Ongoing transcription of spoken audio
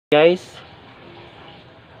Guys,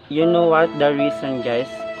 you know what the reason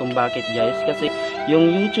guys kung bakit guys, kasi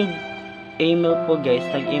yung YouTube email po guys,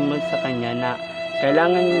 nag-email sa kanya na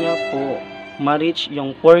kailangan niya po ma-reach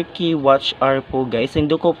yung 4K watch hour po guys.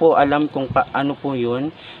 Hindi ko po alam kung paano po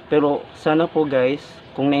yun, pero sana po guys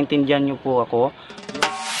kung naintindihan nyo po ako.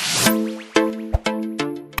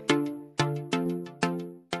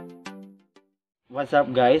 What's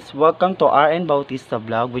up guys, welcome to RN Bautista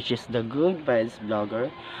Vlog, which is the Good Vibes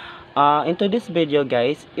Vlogger. Into this video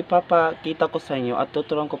guys, ipapakita ko sa inyo at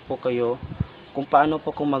tuturuan ko po kayo kung paano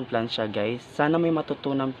po kung magplansya guys. Sana may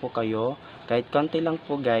matutunan po kayo, kahit konti lang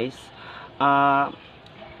po guys.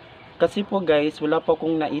 Kasi po guys, wala po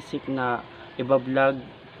akong naisip na iba-vlog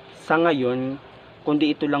sa ngayon,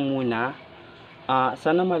 kundi ito lang muna.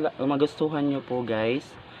 Sana magustuhan nyo po guys.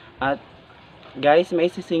 At guys, may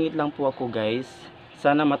isisingit lang po ako guys.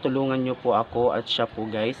 Sana matulungan nyo po ako at siya po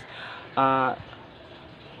guys.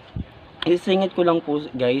 Isingit ko lang po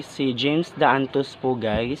guys si James Daantos po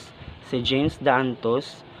guys. Si James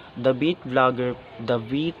Daantos, the beat vlogger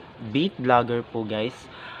po guys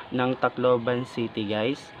ng Tacloban City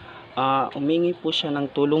guys. Humingi po siya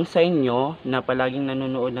ng tulong sa inyo na palaging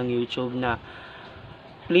nanonood ng YouTube na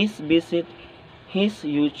please visit his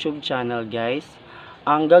YouTube channel guys.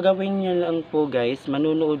 Ang gagawin niya lang po guys,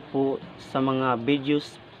 manunood po sa mga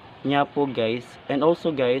videos niya po guys. And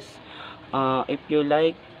also guys, if you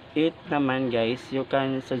like it naman guys, you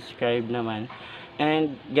can subscribe naman.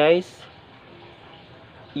 And guys,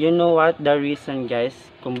 you know what the reason guys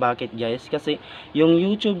kung bakit guys, kasi yung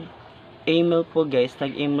YouTube email po guys,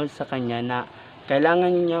 nag-email sa kanya na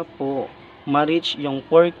kailangan niya po ma-reach yung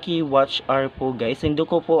 4K watch hour po guys. Hindi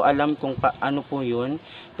ko po alam kung paano po yun,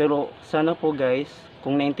 pero sana po guys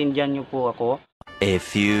kung naintindihan nyo po ako. A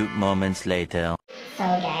few moments later. So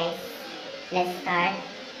guys, let's start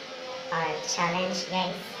our challenge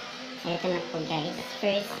guys. Ito na po guys.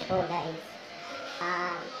 First po guys,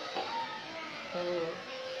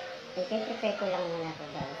 i-prepare ko lang muna po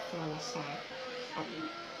guys. Muna siya. At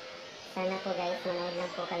sana po guys, manood lang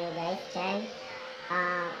po kayo guys dyan.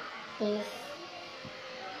 Please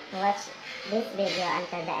watch this video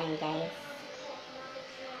until the end guys.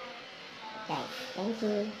 Guys, thank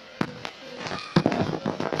you.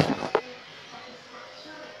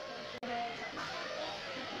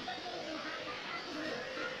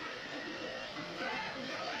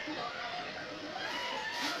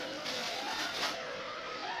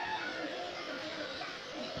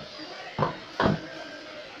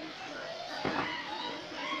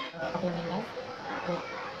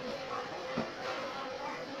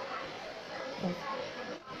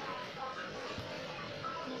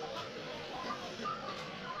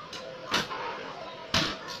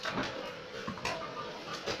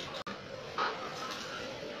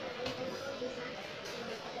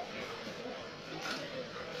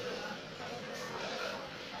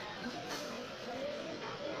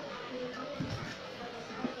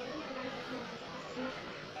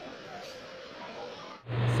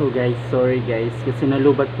 So guys, sorry guys, kasi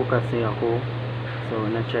nalubat po kasi ako. So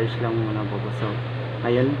na-charge lang muna po. So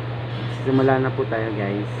ayun, simula na po tayo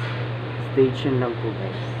guys. Stay tuned lang po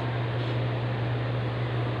guys.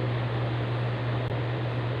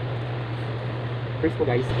 First po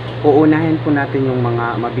guys, uunahin po natin yung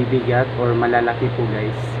mga mabibigat or malalaki po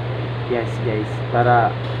guys. Yes guys, para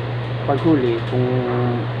paghuli kung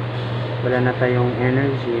wala na tayong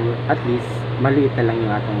energy, at least maliit na lang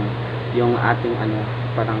yung ating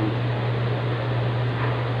parang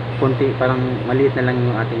konti, parang maliit na lang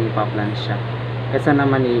yung ating ipa-plansya. Kasi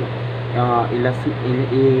naman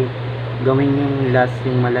gawin yung last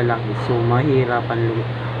yung malalaki, so mas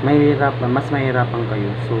mahirapan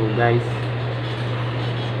kayo. So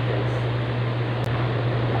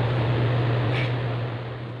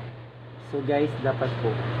guys, dapat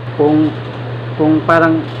po kung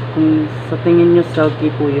parang kung sa tingin nyo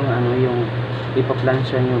salty po yung yung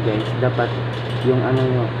ipa-plansya nyo guys, dapat yung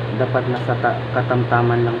nyo, dapat nasa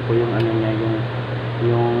katamtaman lang po yung niya,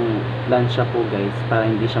 yung plansya po guys, para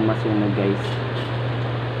hindi siya masunog guys.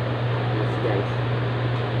 Yes guys.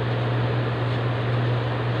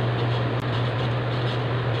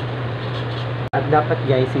 At dapat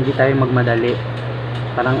guys, hindi tayo magmadali.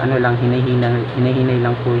 Parang lang, hinahinay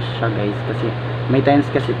lang po siya guys, kasi may times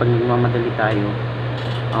kasi pag nagmamadali tayo,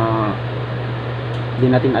 di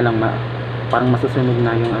natin alam, parang masusunog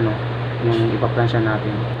na yung ipaplansya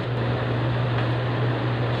natin.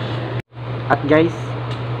 At guys,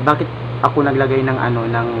 bakit ako naglagay ng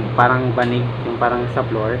ng parang banig, yung parang sa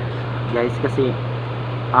floor guys, kasi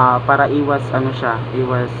para iwas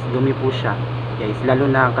iwas dumi po siya guys,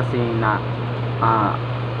 lalo na kasi na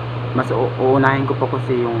mas uunahin ko po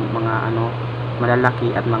kasi yung mga malalaki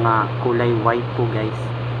at mga kulay white po guys.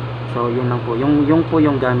 So yun lang po, yung po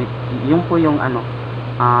yung gamit, yung po yung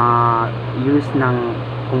use ng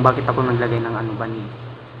kung bakit ako naglagay ng banig.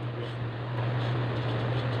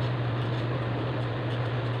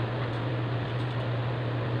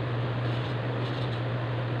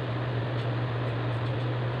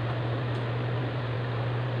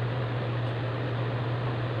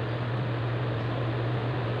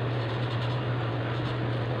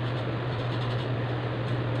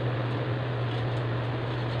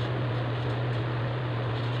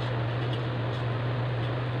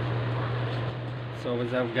 So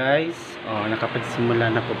what's up guys,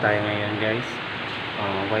 nakapagsimula na po tayo ngayon guys.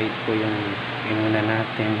 White po yung inuna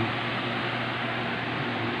natin.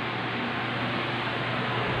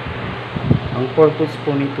 Ang purpose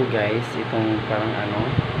po nito guys, itong parang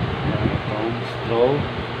itong straw.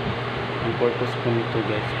 Ang purpose po nito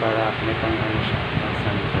guys, para may pang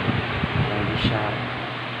siya,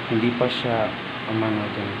 hindi pa siya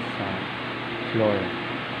dun sa floor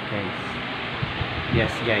guys.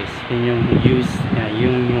 Yes guys, yun yung use niya,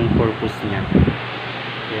 yung purpose niya.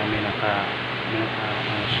 Kaya may naka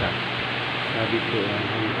siya. Sabi ko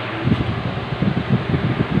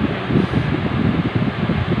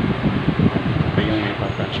ito yung may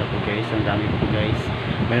paplansya po guys. Ang dami po guys.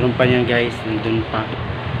 Mayroon pa niyan guys, nandun pa.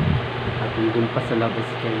 At nandun pa sa labas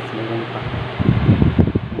guys, mayroon pa.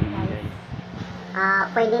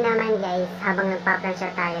 Pwede naman guys, habang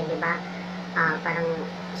nagpa-plansya tayo, di ba? Parang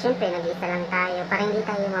syempre nag-isa lang tayo para hindi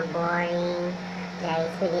tayo mag-boring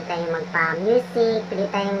guys. Pwede tayong magpa-music, pwede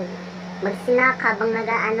tayong mag-snack habang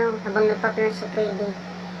habang nagpa-plansya. Pwede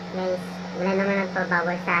guys, wala naman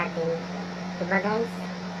nagpabawal sa atin, diba guys?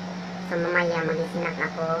 So mamaya mag-snack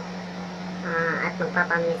ako at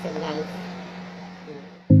magpapa-music guys.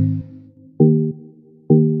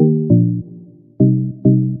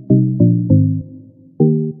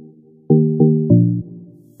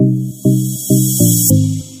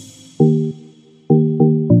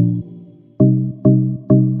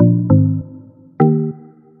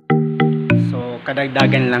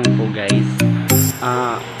 Kadagdagan lang po guys,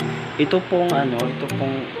 ito pong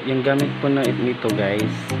yung gamit po na nito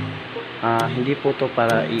guys, hindi po to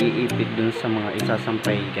para iipit dun sa mga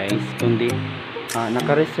isasampay guys, kundi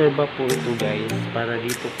nakareserba po ito guys para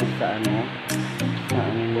dito po sa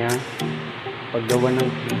niya, paggawa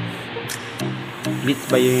ng blitz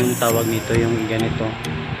ba yung tawag nito, yung ganito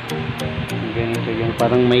yung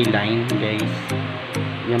parang may line guys.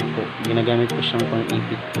 Yan po, ginagamit ko siyang pang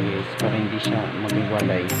ipit po guys, para hindi siya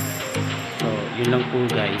maghiwalay. So yun lang po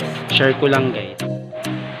guys, share ko lang guys.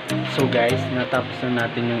 So guys, natapos na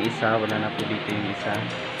natin yung isa, wala na po dito yung isa.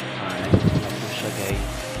 Nandito na po siya guys.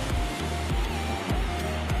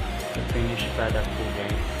 The finished product po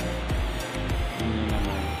guys. Yun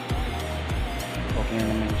naman, okay na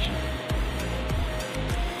naman siya,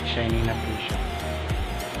 shiny na po siya.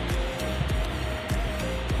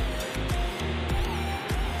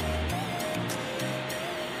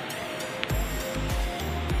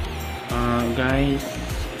 Guys,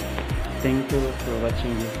 thank you for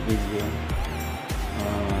watching this video.